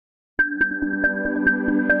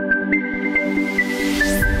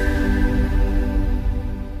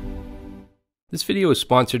This video is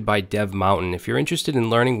sponsored by Dev Mountain. If you're interested in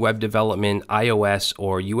learning web development, iOS,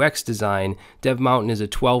 or UX design, Dev Mountain is a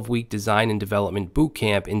 12-week design and development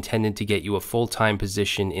bootcamp intended to get you a full-time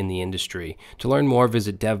position in the industry. To learn more,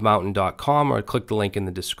 visit devmountain.com or click the link in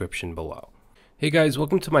the description below. Hey guys,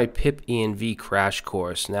 welcome to my Pipenv crash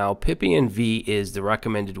course. Now, Pipenv is the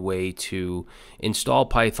recommended way to install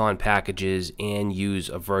Python packages and use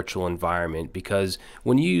a virtual environment, because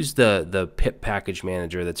when you use the pip package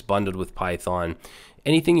manager that's bundled with Python,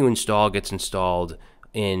 anything you install gets installed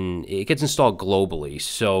globally.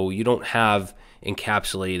 So you don't have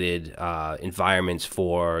encapsulated environments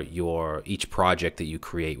for each project that you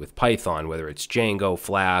create with Python, whether it's Django,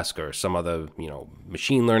 Flask, or some other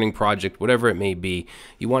machine learning project, whatever it may be.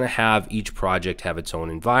 You want to have each project have its own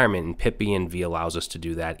environment, and pipenv allows us to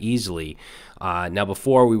do that easily. Now,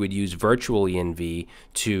 before, we would use virtual env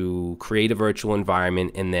to create a virtual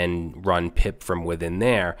environment and then run pip from within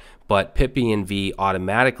there. But pipenv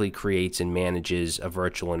automatically creates and manages a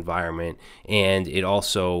virtual environment, and it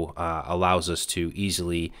also allows us to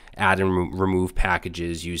easily add and remove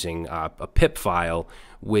packages using a pip file,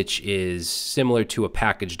 which is similar to a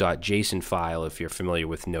package.json file if you're familiar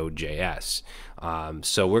with Node.js.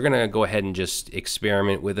 So we're going to go ahead and just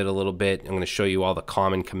experiment with it a little bit. I'm going to show you all the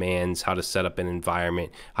common commands, how to set up an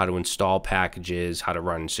environment, how to install packages, how to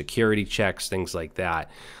run security checks, things like that.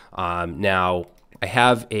 Now, I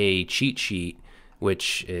have a cheat sheet,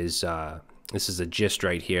 which is this is a gist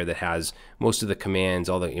right here that has most of the commands,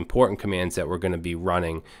 all the important commands that we're going to be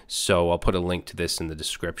running. So I'll put a link to this in the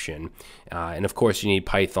description. And of course, you need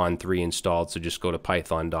Python 3 installed, so just go to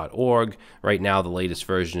python.org. Right now, the latest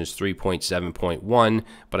version is 3.7.1,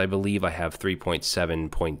 but I believe I have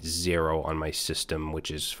 3.7.0 on my system,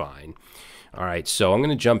 which is fine. All right, so I'm going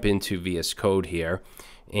to jump into VS Code here,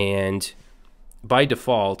 and by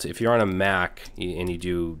default, if you're on a Mac and you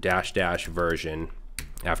do -- version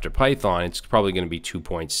after Python, it's probably going to be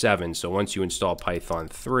 2.7. So once you install Python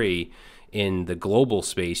 3 in the global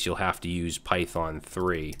space, you'll have to use Python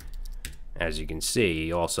 3. As you can see,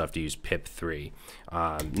 you also have to use pip 3.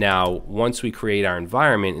 Now, once we create our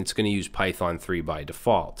environment, it's going to use Python 3 by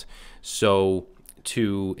default. So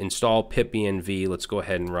to install pipenv, let's go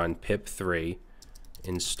ahead and run pip 3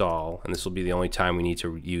 install, and this will be the only time we need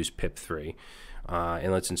to use pip 3.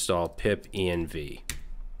 And let's install pipenv.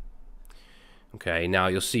 Okay, now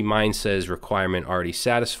you'll see mine says requirement already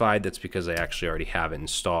satisfied. That's because I actually already have it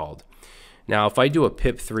installed. Now, if I do a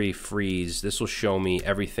pip3 freeze, this will show me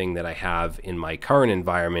everything that I have in my current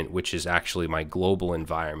environment, which is actually my global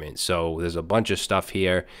environment. So there's a bunch of stuff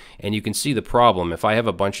here, and you can see the problem. If I have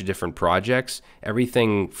a bunch of different projects,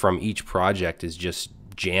 everything from each project is just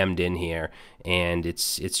jammed in here, and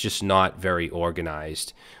it's just not very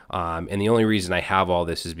organized. And the only reason I have all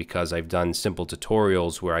this is because I've done simple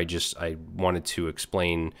tutorials where I wanted to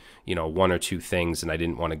explain one or two things, and I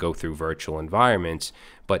didn't want to go through virtual environments.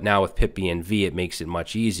 But now with pipenv, it makes it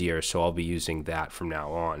much easier, so I'll be using that from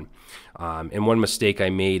now on. And one mistake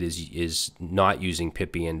I made is not using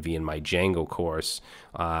pipenv in my Django course.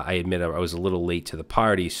 I admit I was a little late to the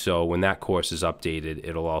party, so when that course is updated,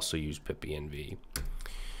 it'll also use pipenv.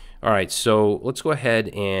 All right, so let's go ahead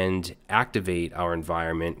and activate our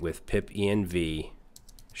environment with pipenv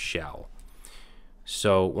shell.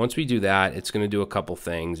 So once we do that, it's going to do a couple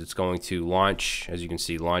things. It's going to launch, as you can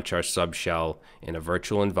see, launch our subshell in a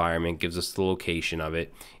virtual environment, gives us the location of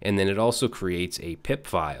it, and then it also creates a pip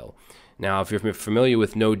file. Now, if you're familiar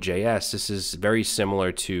with Node.js, this is very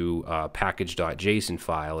similar to a package.json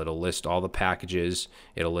file. It'll list all the packages,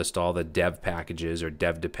 it'll list all the dev packages or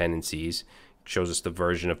dev dependencies, shows us the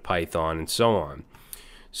version of Python, and so on.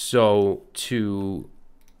 So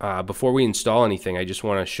before we install anything, I just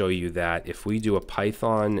want to show you that if we do a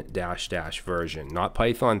Python -- version, not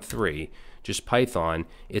Python 3, just Python,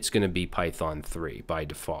 it's going to be Python 3 by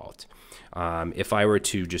default. If I were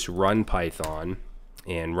to just run Python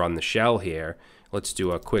and run the shell here, let's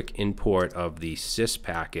do a quick import of the sys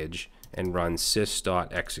package and run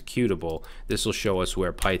sys.executable. This will show us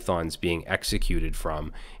where Python's being executed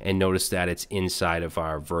from, and notice that it's inside of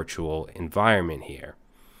our virtual environment here.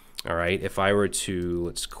 All right, if I were to,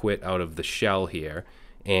 let's quit out of the shell here,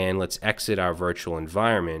 and let's exit our virtual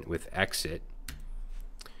environment with exit,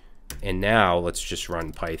 and now let's just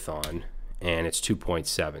run Python, and it's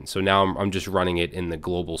 2.7. So now I'm just running it in the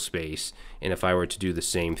global space, and if I were to do the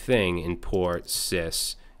same thing, import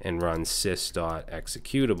sys and run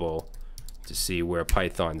sys.executable, to see where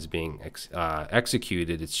Python's being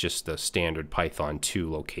executed, it's just the standard Python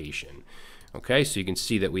 2 location. Okay, so you can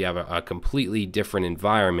see that we have a completely different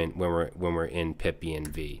environment when we're in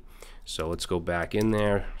pipenv. So let's go back in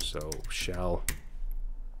there. So shell,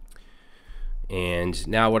 And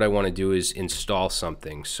now what I want to do is install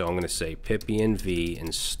something. So I'm going to say pipenv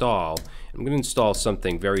install. I'm going to install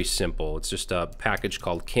something very simple. It's just a package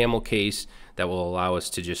called camel case that will allow us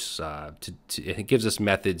to just, it gives us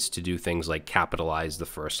methods to do things like capitalize the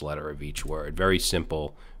first letter of each word. Very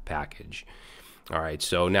simple package. All right,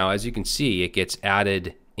 so now as you can see, it gets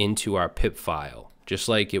added into our pip file. Just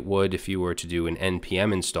like it would if you were to do an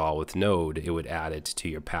npm install with Node, it would add it to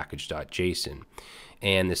your package.json.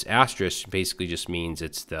 And this asterisk basically just means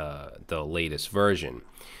it's the latest version.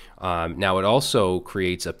 Now it also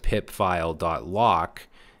creates a pip file.lock,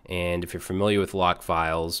 and if you're familiar with lock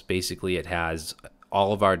files, basically it has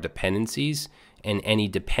all of our dependencies and any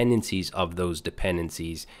dependencies of those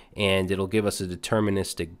dependencies, and it'll give us a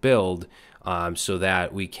deterministic build so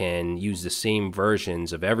that we can use the same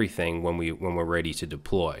versions of everything when we're ready to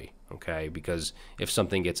deploy. Okay, because if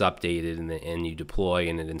something gets updated and you deploy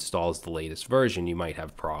and it installs the latest version, you might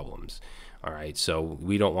have problems. All right, so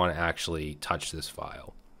we don't want to actually touch this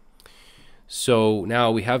file. So now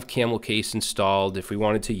we have camel case installed. If we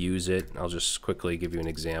wanted to use it, I'll just quickly give you an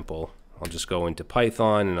example. I'll just go into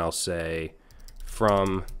Python and I'll say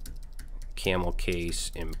from camel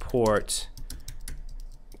case import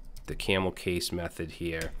the camel case method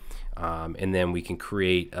here, and then we can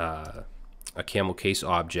create a camel case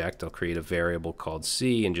object. I'll create a variable called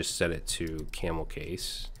C and just set it to camel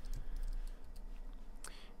case.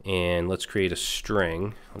 And let's create a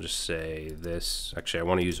string. I'll just say this. Actually, I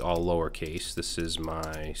want to use all lowercase. This is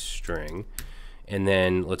my string. And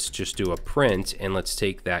then let's just do a print, and let's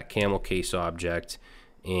take that camel case object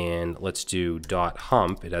and let's do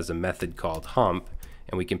 .hump. It has a method called hump,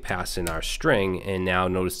 and we can pass in our string, and now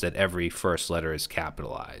notice that every first letter is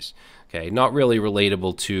capitalized. Okay, not really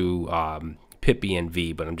relatable to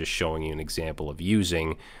pipenv, but I'm just showing you an example of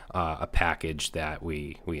using a package that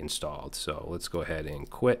we installed. So let's go ahead and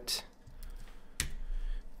quit.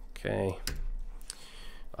 Okay.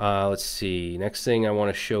 Let's see. Next thing I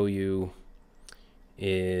want to show you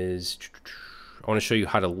is I want to show you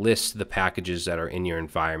how to list the packages that are in your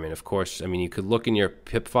environment. Of course, I mean, you could look in your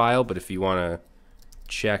pip file, but if you want to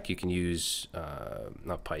check, you can use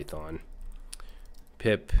not Python,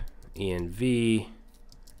 pipenv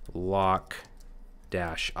lock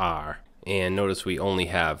 -r, and notice we only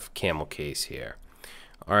have camel case here.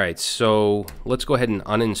 All right, so let's go ahead and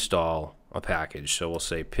uninstall a package. So we'll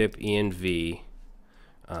say pipenv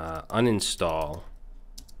uninstall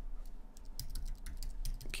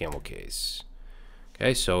camel case.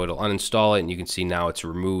 Okay, so it'll uninstall it, and you can see now it's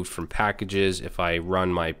removed from packages. If I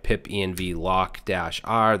run my pipenv lock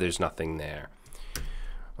 -r, there's nothing there.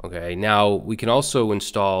 Okay, now we can also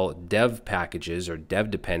install dev packages or dev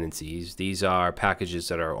dependencies. These are packages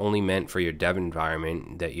that are only meant for your dev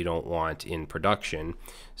environment that you don't want in production.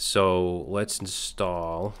 So let's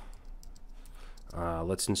install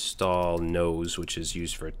nose, which is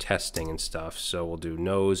used for testing and stuff. So we'll do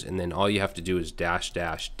nose, and then all you have to do is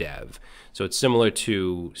 --dev. So it's similar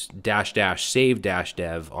to --save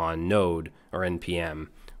 -dev on Node or npm.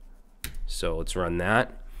 So let's run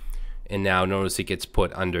that. And now notice it gets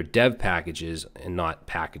put under dev packages and not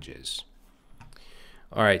packages.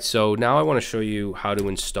 All right, so now I want to show you how to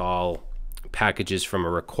install packages from a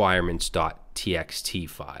requirements.txt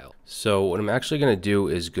file. So what I'm actually going to do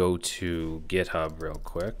is go to GitHub real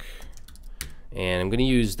quick, and I'm going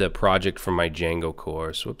to use the project from my Django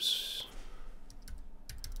course. Whoops.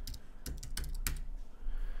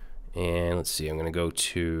 And let's see, I'm going to go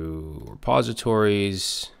to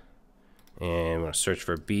repositories, and I'm going to search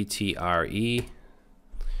for BTRE,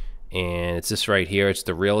 and it's this right here. It's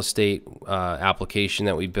the real estate application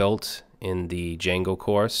that we built in the Django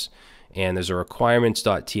course, and there's a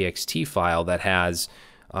requirements.txt file that has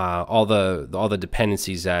all the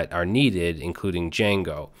dependencies that are needed, including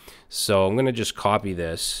Django. So I'm going to just copy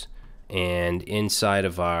this, and inside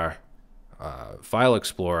of our file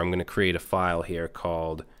explorer, I'm going to create a file here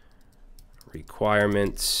called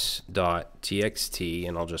requirements.txt,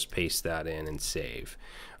 and I'll just paste that in and save.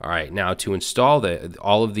 All right, now to install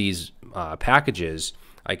all of these packages,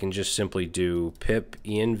 I can just simply do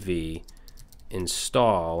pipenv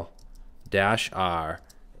install -r,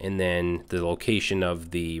 and then the location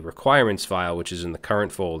of the requirements file, which is in the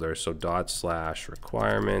current folder, so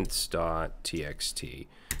 /requirements.txt.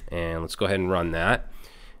 And let's go ahead and run that.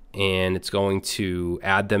 And it's going to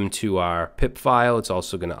add them to our pip file. It's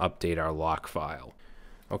also going to update our lock file.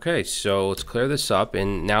 Okay, so let's clear this up,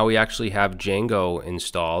 and now we actually have Django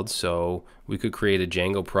installed. So we could create a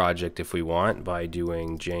Django project if we want by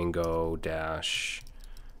doing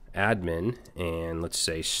Django-admin, and let's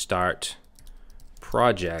say start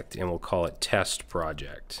project, and we'll call it test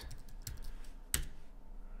project.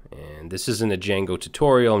 And this isn't a Django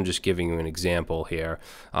tutorial, I'm just giving you an example here.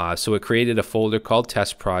 So it created a folder called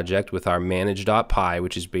test project with our manage.py,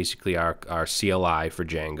 which is basically our CLI for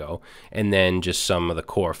Django, and then just some of the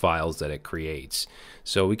core files that it creates.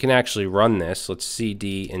 So we can actually run this. Let's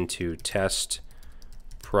cd into test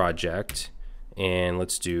project, and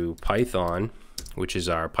let's do Python, which is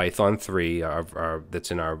our Python 3,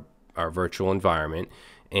 that's in our virtual environment,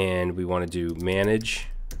 and we want to do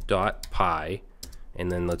manage.py, and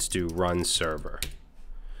then let's do run server.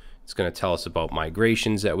 It's going to tell us about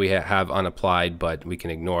migrations that we have unapplied, but we can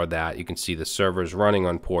ignore that. You can see the server's running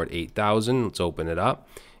on port 8000. Let's open it up,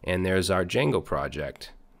 and there's our Django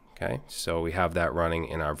project. Okay, so we have that running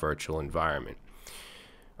in our virtual environment.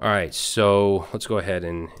 All right, so let's go ahead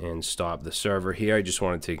and stop the server here. I just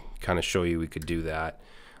wanted to kind of show you we could do that.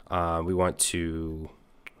 We want to,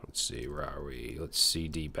 let's see, where are we? Let's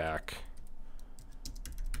cd back.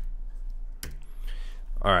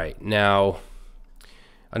 All right, now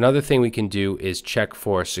another thing we can do is check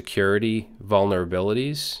for security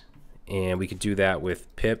vulnerabilities, and we could do that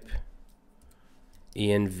with pip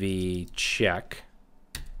env check.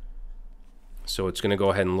 So it's going to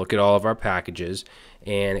go ahead and look at all of our packages,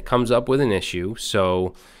 and it comes up with an issue.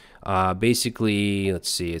 So basically, let's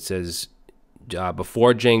see, it says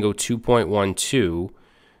before Django 2.12,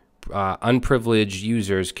 unprivileged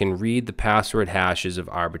users can read the password hashes of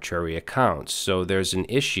arbitrary accounts. So there's an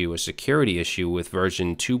issue, a security issue with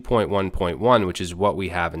version 2.1.1, which is what we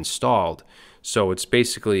have installed. So it's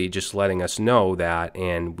basically just letting us know that,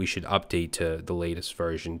 and we should update to the latest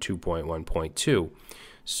version 2.1.2.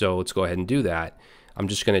 So let's go ahead and do that. I'm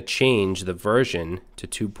just going to change the version to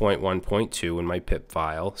 2.1.2 in my pip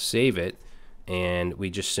file, save it, and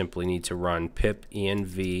we just simply need to run pip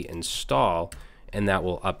env install, and that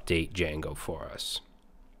will update Django for us.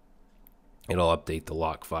 It'll update the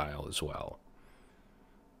lock file as well.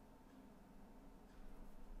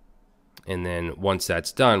 And then once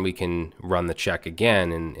that's done, we can run the check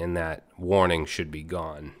again, and that warning should be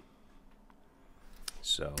gone.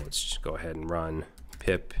 So let's just go ahead and run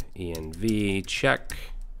pip env check,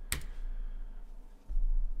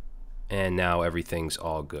 and now everything's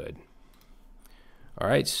all good. All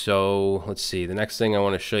right, so let's see. The next thing I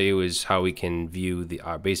want to show you is how we can view the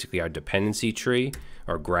basically our dependency tree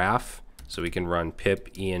or graph. So we can run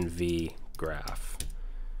pip env graph,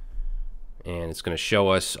 and it's going to show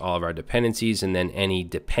us all of our dependencies and then any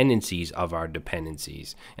dependencies of our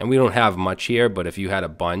dependencies. And we don't have much here, but if you had a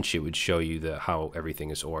bunch, it would show you how everything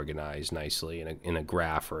is organized nicely in a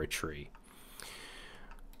graph or a tree.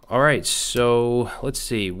 All right, so let's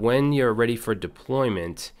see. When you're ready for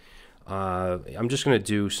deployment, I'm just going to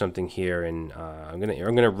do something here, and I'm going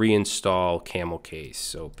to reinstall Camel Case.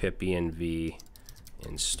 So pip env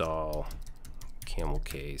install Camel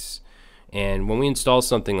Case. And when we install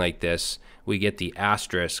something like this, we get the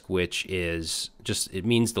asterisk, which is just, it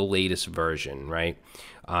means the latest version, right?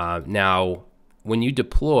 Now, when you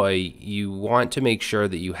deploy, you want to make sure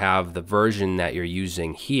that you have the version that you're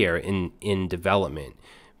using here in development,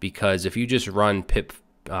 because if you just run pip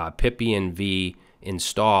env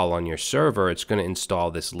install on your server, it's going to install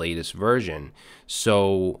this latest version.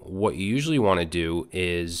 So what you usually want to do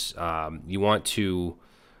is you want to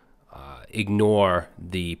ignore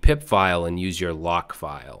the pip file and use your lock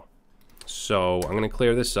file. So I'm going to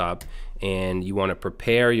clear this up, and you want to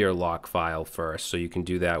prepare your lock file first. So you can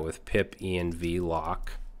do that with pip env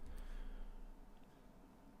lock.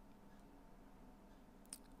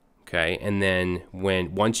 Okay, and then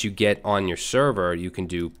once you get on your server, you can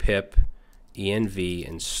do pip env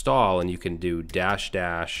install, and you can do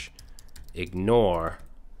 -- ignore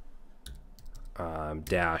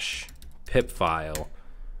 -pip file,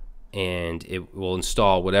 and it will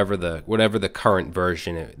install whatever the current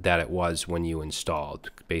version that it was when you installed.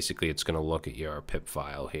 Basically, it's going to look at your pip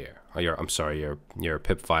file here, or your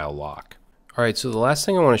pip file lock. All right, so the last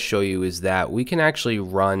thing I want to show you is that we can actually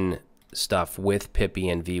run stuff with pip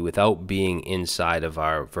env without being inside of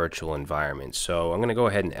our virtual environment. So I'm going to go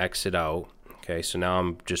ahead and exit out. Okay, so now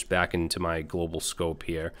I'm just back into my global scope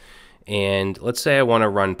here, and let's say I want to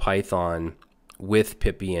run Python with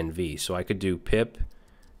pip env. So I could do pip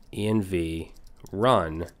env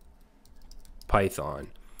run Python,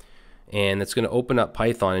 and it's going to open up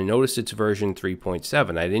Python, and notice it's version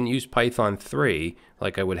 3.7. I didn't use Python 3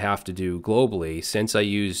 like I would have to do globally. Since I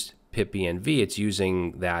used pip env, it's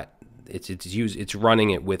using that, it's running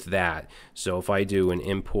it with that. So if I do an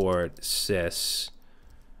import sys,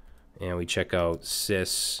 and we check out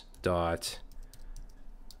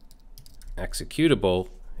sys.executable,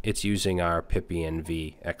 it's using our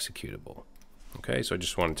pipenv executable. Okay, so I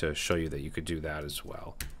just wanted to show you that you could do that as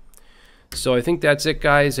well. So I think that's it,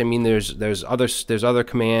 guys. I mean, there's other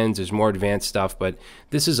commands, there's more advanced stuff, but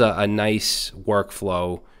this is a nice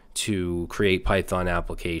workflow to create Python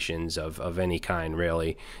applications of any kind,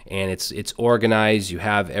 really. And it's organized. You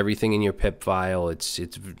have everything in your pip file. It's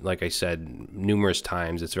like I said numerous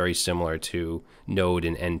times, it's very similar to Node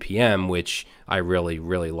and NPM, which I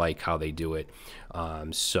really like how they do it.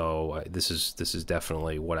 So this is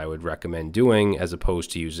definitely what I would recommend doing as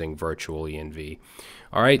opposed to using virtual env.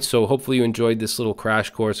 All right, so hopefully you enjoyed this little crash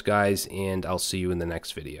course, guys, and I'll see you in the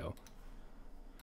next video.